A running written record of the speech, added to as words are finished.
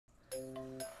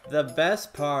The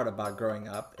best part about growing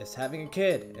up is having a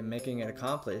kid and making it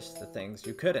accomplish the things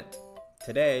you couldn't.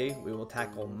 Today, we will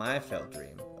tackle my failed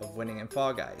dream of winning in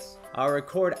Fall Guys. I'll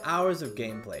record hours of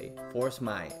gameplay, force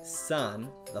my son,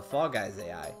 the Fallguys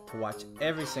AI, to watch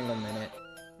every single minute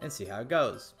and see how it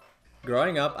goes.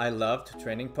 Growing up, I loved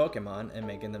training Pokemon and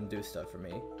making them do stuff for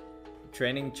me.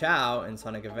 Training Chow in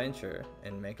Sonic Adventure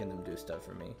and making them do stuff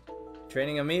for me.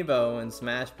 Training Amiibo in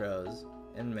Smash Bros.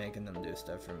 And making them do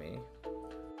stuff for me.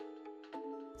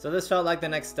 So this felt like the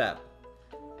next step.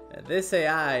 This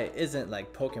AI isn't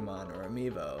like Pokemon or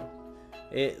Amiibo.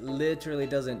 It literally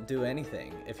doesn't do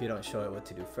anything if you don't show it what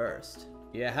to do first.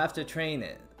 You have to train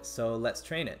it, so let's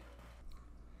train it.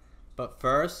 But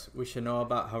first, we should know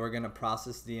about how we're going to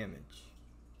process the image.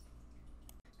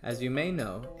 As you may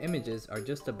know, images are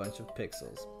just a bunch of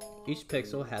pixels. Each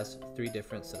pixel has 3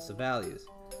 different sets of values.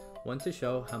 One to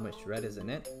show how much red is in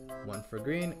it, one for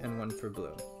green, and one for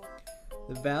blue.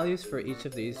 The values for each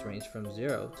of these range from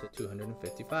 0 to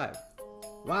 255.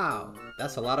 Wow,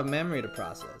 that's a lot of memory to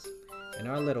process. And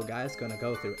our little guy's gonna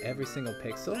go through every single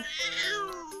pixel?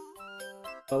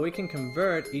 But we can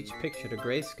convert each picture to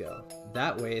grayscale.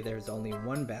 That way there's only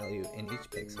one value in each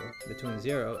pixel, between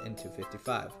 0 and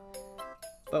 255.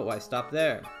 But why stop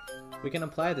there? We can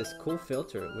apply this cool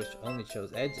filter which only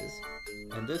shows edges.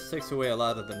 And this takes away a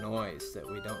lot of the noise that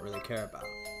we don't really care about.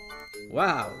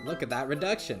 Wow, look at that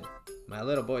reduction! My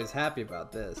little boy's happy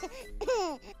about this.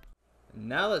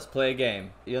 Now let's play a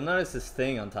game. You'll notice this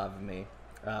thing on top of me.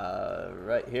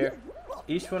 Right here.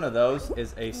 Each one of those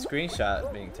is a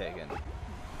screenshot being taken.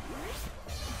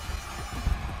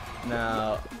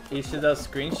 Now, each of those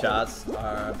screenshots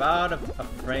are about a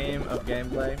frame of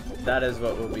gameplay. That is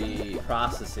what we'll be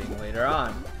processing later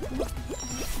on.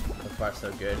 So far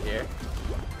so good here.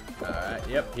 Alright,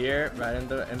 yep, here, right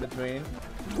in between.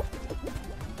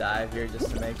 Dive here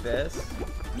just to make this.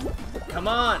 Come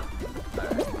on!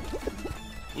 Alright.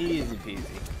 Easy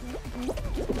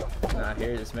peasy. Now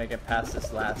here, just make it past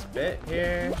this last bit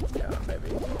here. Come on, baby.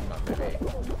 Come on, baby.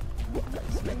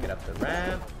 Right, just make it up the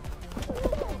ramp.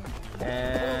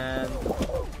 And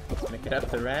let's make it up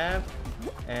the ramp.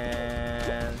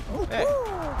 And hey.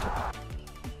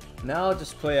 Now I'll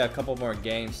just play a couple more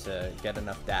games to get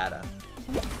enough data.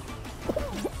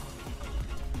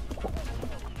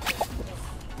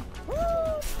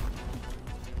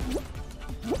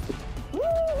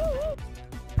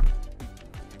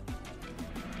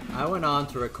 I went on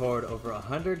to record over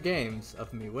 100 games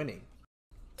of me winning.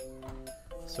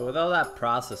 So with all that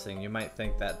processing, you might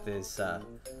think that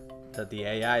that the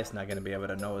AI is not going to be able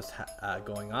to know what's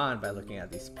going on by looking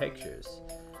at these pictures.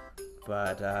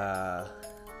 But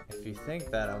if you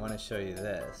think that, I want to show you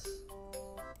this.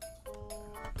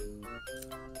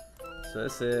 So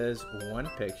this is one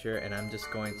picture, and I'm just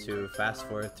going to fast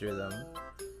forward through them.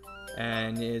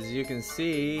 And as you can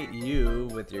see, you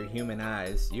with your human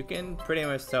eyes, you can pretty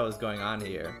much tell what's going on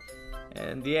here.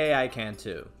 And the AI can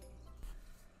too.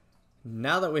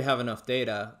 Now that we have enough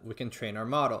data, we can train our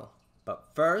model. But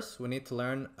first, we need to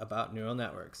learn about neural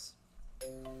networks.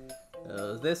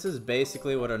 This is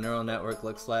basically what a neural network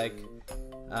looks like.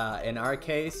 In our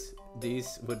case,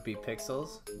 these would be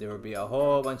pixels. There would be a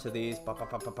whole bunch of these,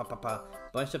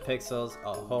 bunch of pixels,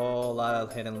 a whole lot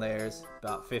of hidden layers,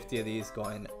 about 50 of these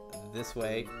going this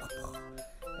way.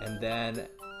 And then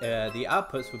the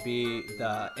outputs would be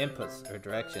the inputs or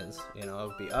directions. You know, it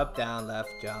would be up, down, left,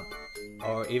 jump,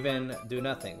 or even do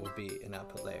nothing would be an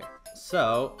output layer.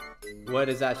 So, what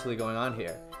is actually going on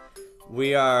here?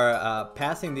 We are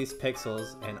passing these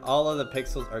pixels, and all of the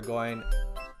pixels are going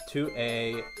to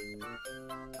a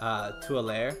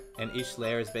layer, and each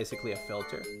layer is basically a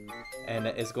filter, and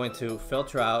it's going to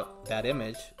filter out that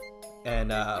image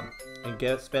and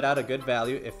spit out a good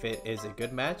value if it is a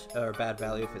good match, or a bad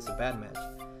value if it's a bad match.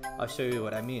 I'll show you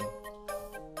what I mean.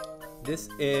 This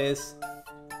is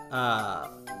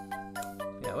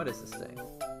what is this thing?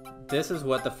 This is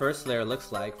what the first layer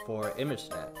looks like for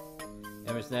ImageNet.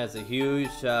 ImageNet is a huge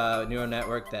neural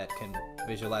network that can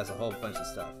visualize a whole bunch of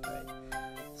stuff, right?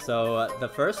 So the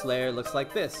first layer looks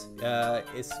like this.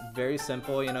 It's very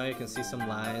simple, you know, you can see some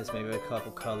lines, maybe a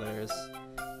couple colors,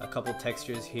 a couple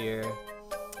textures here.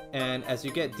 And as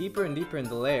you get deeper and deeper in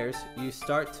the layers, you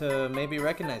start to maybe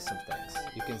recognize some things.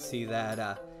 You can see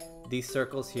that these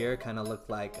circles here kind of look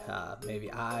like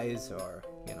maybe eyes, or,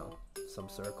 you know, some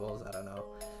circles, I don't know.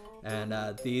 And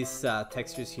these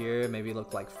textures here maybe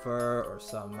look like fur or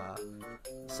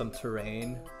some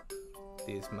terrain.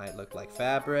 These might look like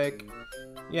fabric,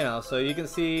 you know. So you can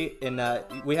see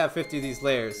we have 50 of these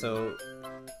layers, so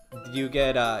you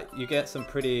get some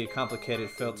pretty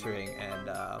complicated filtering, and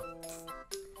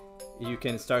you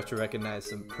can start to recognize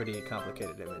some pretty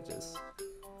complicated images.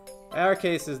 Our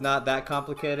case is not that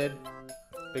complicated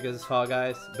because it's Fall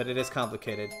Guys, but it is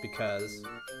complicated because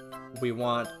we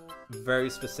want very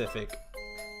specific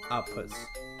outputs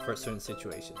for certain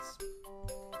situations.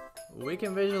 We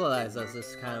can visualize as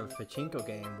this kind of pachinko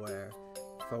game where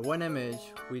for one image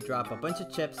we drop a bunch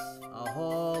of chips, a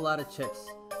whole lot of chips,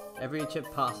 every chip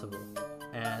possible,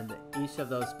 and each of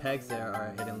those pegs there are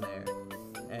a hidden layer.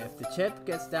 And if the chip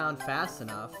gets down fast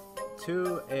enough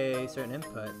to a certain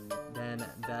input, then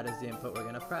that is the input we're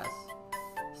going to press.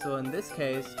 So in this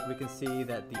case, we can see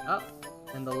that the up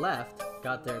and the left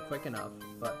got there quick enough,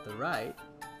 but the right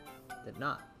did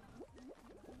not.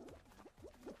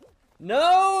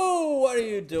 No! What are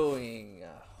you doing?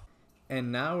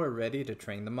 And now we're ready to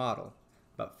train the model.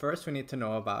 But first we need to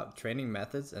know about training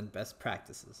methods and best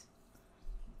practices.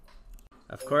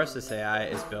 Of course, this AI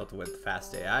is built with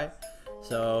FastAI.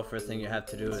 So first thing you have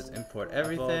to do is import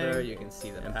everything. Folder, you can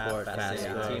see the import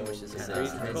FastAI, which is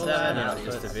 3.7,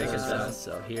 just a visual.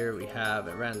 So here we have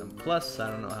a random plus.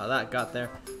 I don't know how that got there,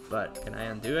 but can I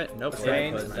undo it? Nope.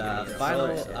 Train the final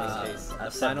layer.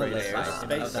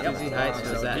 Space easy height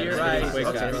is that here. Right.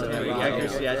 Okay. So the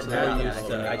accuracy actually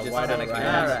used I just want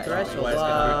to threshold.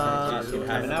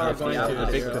 Now we're going to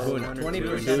the big kahuna.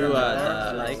 20% do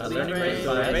the learning rate.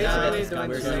 So basically doing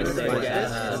the same thing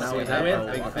as this. Now we have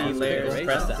big key layers.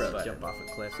 Press that button. Jump off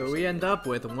a cliff. So we end up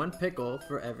with one pickle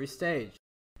for every stage.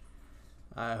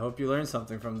 I hope you learned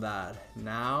something from that.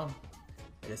 Now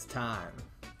it is time.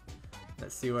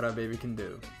 Let's see what our baby can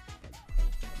do.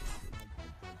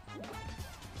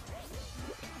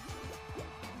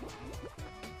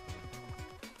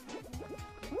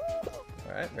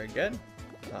 Alright, very good.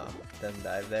 Oh, doesn't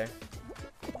dive there.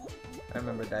 I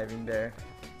remember diving there.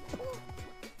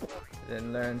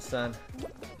 Didn't learn, son.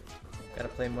 Gotta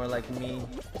play more like me.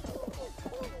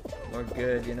 More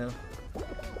good, you know.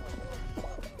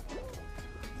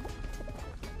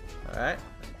 Alright.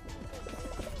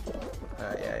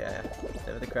 Alright, yeah.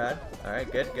 Stay with the crowd. Alright,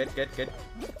 good.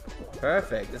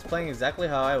 Perfect. It's playing exactly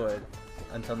how I would.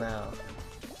 Until now.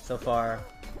 So far.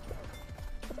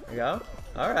 There we go.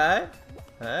 Alright.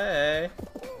 Hey.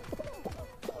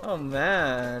 Oh,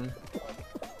 man.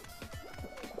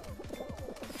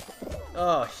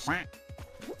 Oh, shit.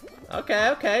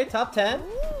 Okay, top 10.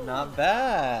 Not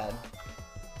bad.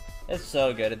 It's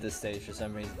so good at this stage for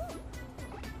some reason.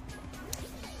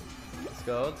 Let's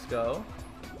go.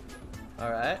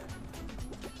 Alright.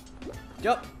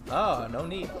 Yup. Oh, no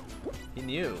need. He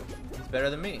knew. He's better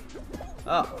than me.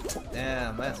 Oh,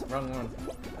 damn, that's wrong one.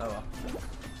 Oh well.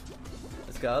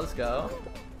 Let's go.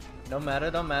 Don't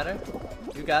matter.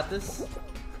 You got this.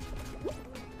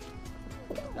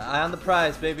 Eye on the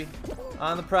prize, baby.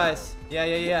 On the prize.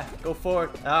 Yeah. Go forward.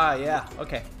 Ah, yeah.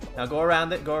 Okay. Now go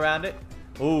around it.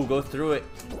 Ooh, go through it.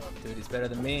 Dude, he's better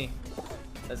than me.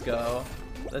 Let's go.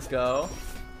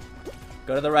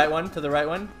 Go to the right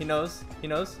one. He knows.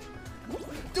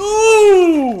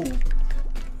 Ooh!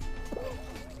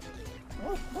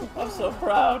 I'm so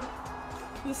proud.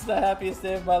 This is the happiest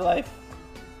day of my life.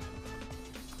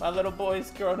 My little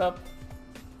boy's grown up.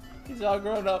 He's all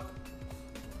grown up.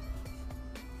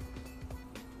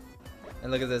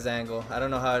 And look at this angle. I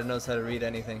don't know how it knows how to read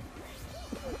anything.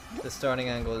 The starting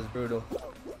angle is brutal.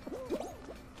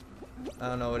 I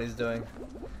don't know what he's doing.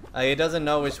 He doesn't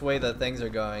know which way the things are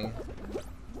going.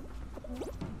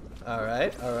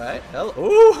 Alright. Hello.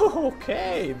 Ooh,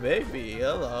 okay, baby.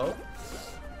 Hello.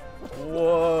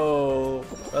 Whoa.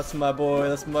 That's my boy.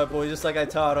 Just like I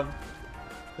taught him.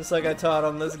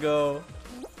 Let's go.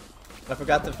 I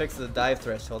forgot to fix the dive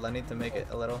threshold. I need to make it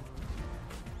a little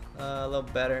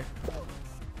better.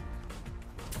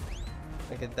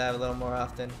 I could dive a little more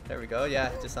often. There we go.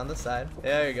 Yeah, just on the side.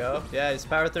 There you go. Yeah, just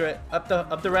power through it. Up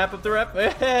the ramp.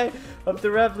 Hey, up the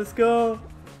ramp. Let's go.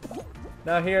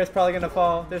 Now here it's probably gonna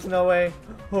fall. There's no way.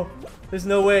 Oh, there's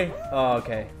no way. Oh,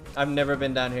 okay. I've never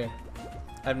been down here.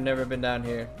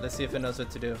 Let's see if it knows what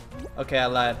to do. Okay, I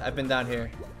lied. I've been down here.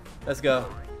 Let's go.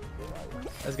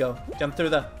 Jump through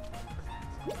the.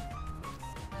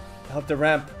 Up the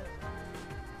ramp.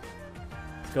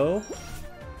 Let's go.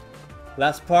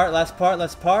 Last part.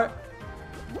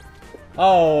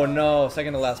 Oh no,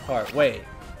 second to last part. Wait,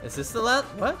 is this the last?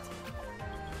 What?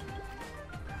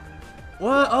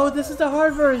 Oh, this is the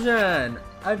hard version.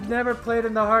 I've never played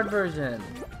in the hard version.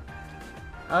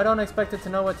 I don't expect it to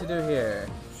know what to do here.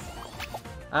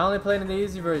 I only played in the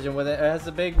easy version with it. It has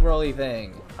the big rolly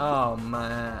thing. Oh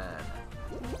man.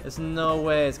 There's no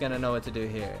way it's gonna know what to do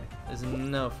here. There's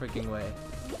no freaking way.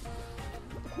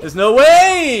 There's no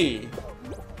way!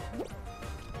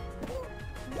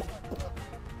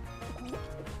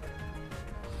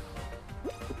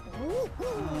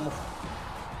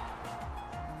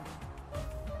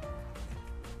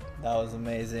 That was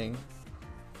amazing.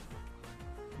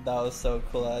 That was so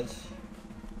clutch.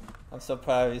 I'm so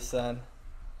proud of you, son.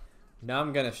 Now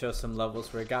I'm gonna show some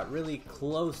levels where it got really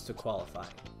close to qualifying.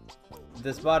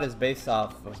 This bot is based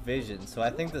off of vision, so I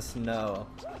think the snow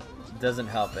doesn't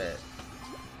help it.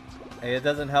 It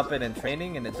doesn't help it in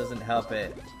training, and it doesn't help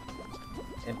it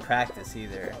in practice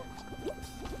either.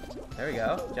 There we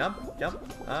go. Jump, jump.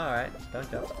 Alright,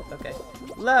 don't jump. Okay.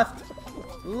 Left!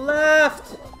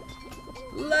 Left!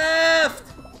 Left!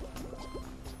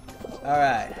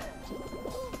 Alright.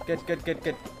 Good, good, good,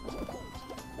 good.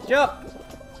 Jump!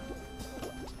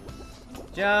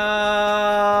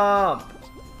 Jump!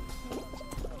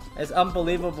 It's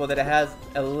unbelievable that it has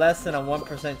a less than a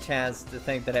 1% chance to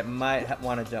think that it might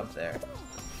want to jump there.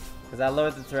 Because I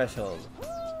lowered the threshold.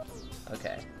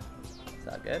 Okay. Is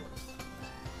that good?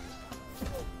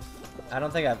 I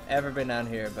don't think I've ever been down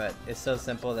here, but it's so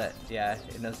simple that, yeah,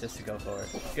 it knows just to go forward.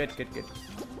 Good, good, good.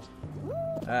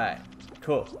 Alright.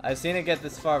 Cool. I've seen it get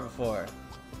this far before.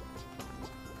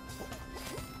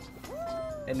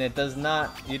 And it does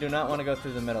not, you do not want to go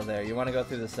through the middle there. You want to go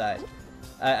through the side.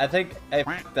 I think I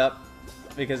f***ed up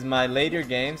because my later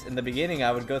games, in the beginning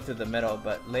I would go through the middle,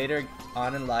 but later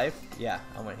on in life, yeah,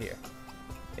 I went here.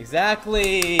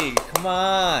 Exactly! Come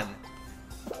on!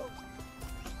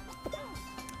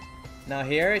 Now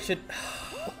here, it should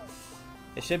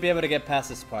be able to get past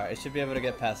this part. It should be able to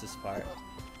get past this part.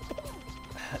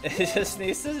 It just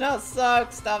needs to not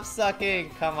suck. Stop sucking.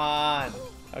 Come on.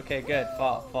 Okay, good.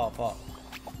 Fall, fall, fall.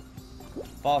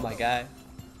 Fall, my guy.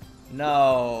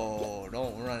 No,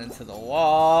 don't run into the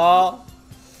wall.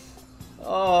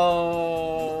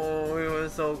 Oh, we were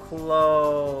so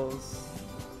close.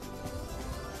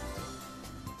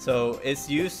 So it's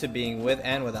used to being with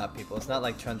and without people. It's not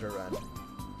like Tundra Run.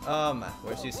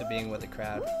 We're used to being with the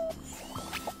crowd.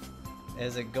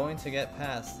 Is it going to get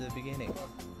past the beginning?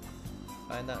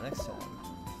 Find out next time.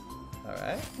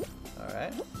 Alright.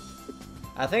 Alright.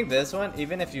 I think this one,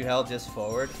 even if you held just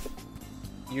forward,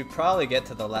 you'd probably get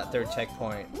to the third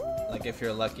checkpoint, like if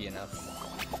you're lucky enough.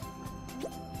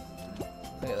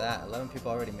 Look at that, 11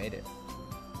 people already made it.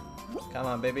 Come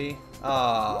on, baby.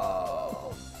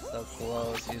 Oh, so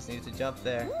close. You just need to jump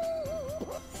there.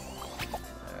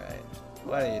 Alright.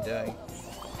 What are you doing?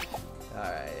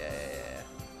 Alright, yeah.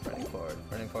 Running forward,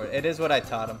 running forward. It is what I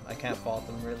taught him. I can't fault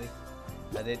him, really.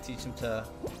 I did teach him to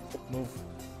move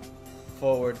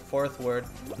forward, forthward.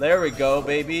 There we go,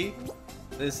 baby.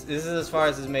 This is as far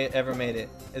as it's ever made it.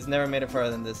 It's never made it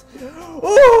farther than this.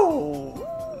 Oh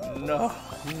no,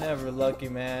 never lucky,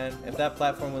 man. If that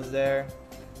platform was there.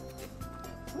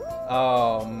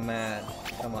 Oh man,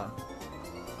 come on.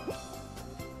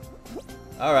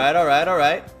 All right, all right, all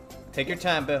right. Take your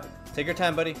time, Bill. Take your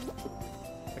time, buddy.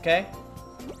 Okay.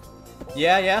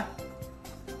 Yeah, yeah.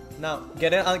 Now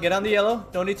get on the yellow.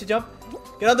 Don't need to jump.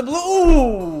 Get on the blue.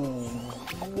 Ooh!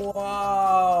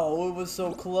 Wow, it was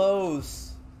so close.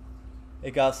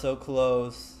 It got so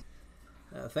close.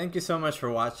 Thank you so much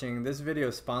for watching. This video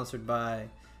is sponsored by,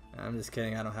 I'm just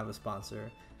kidding, I don't have a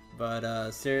sponsor. But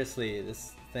seriously,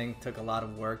 this thing took a lot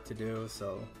of work to do,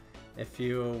 so if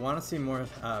you want to see more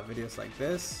videos like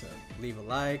this, leave a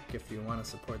like. If you want to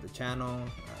support the channel,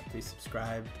 please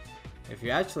subscribe. If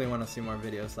you actually want to see more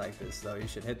videos like this, though, you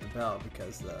should hit the bell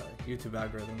because the YouTube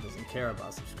algorithm doesn't care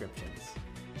about subscriptions.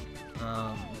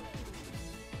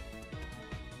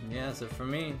 Yeah, so for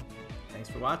me, thanks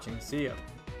for watching. See ya.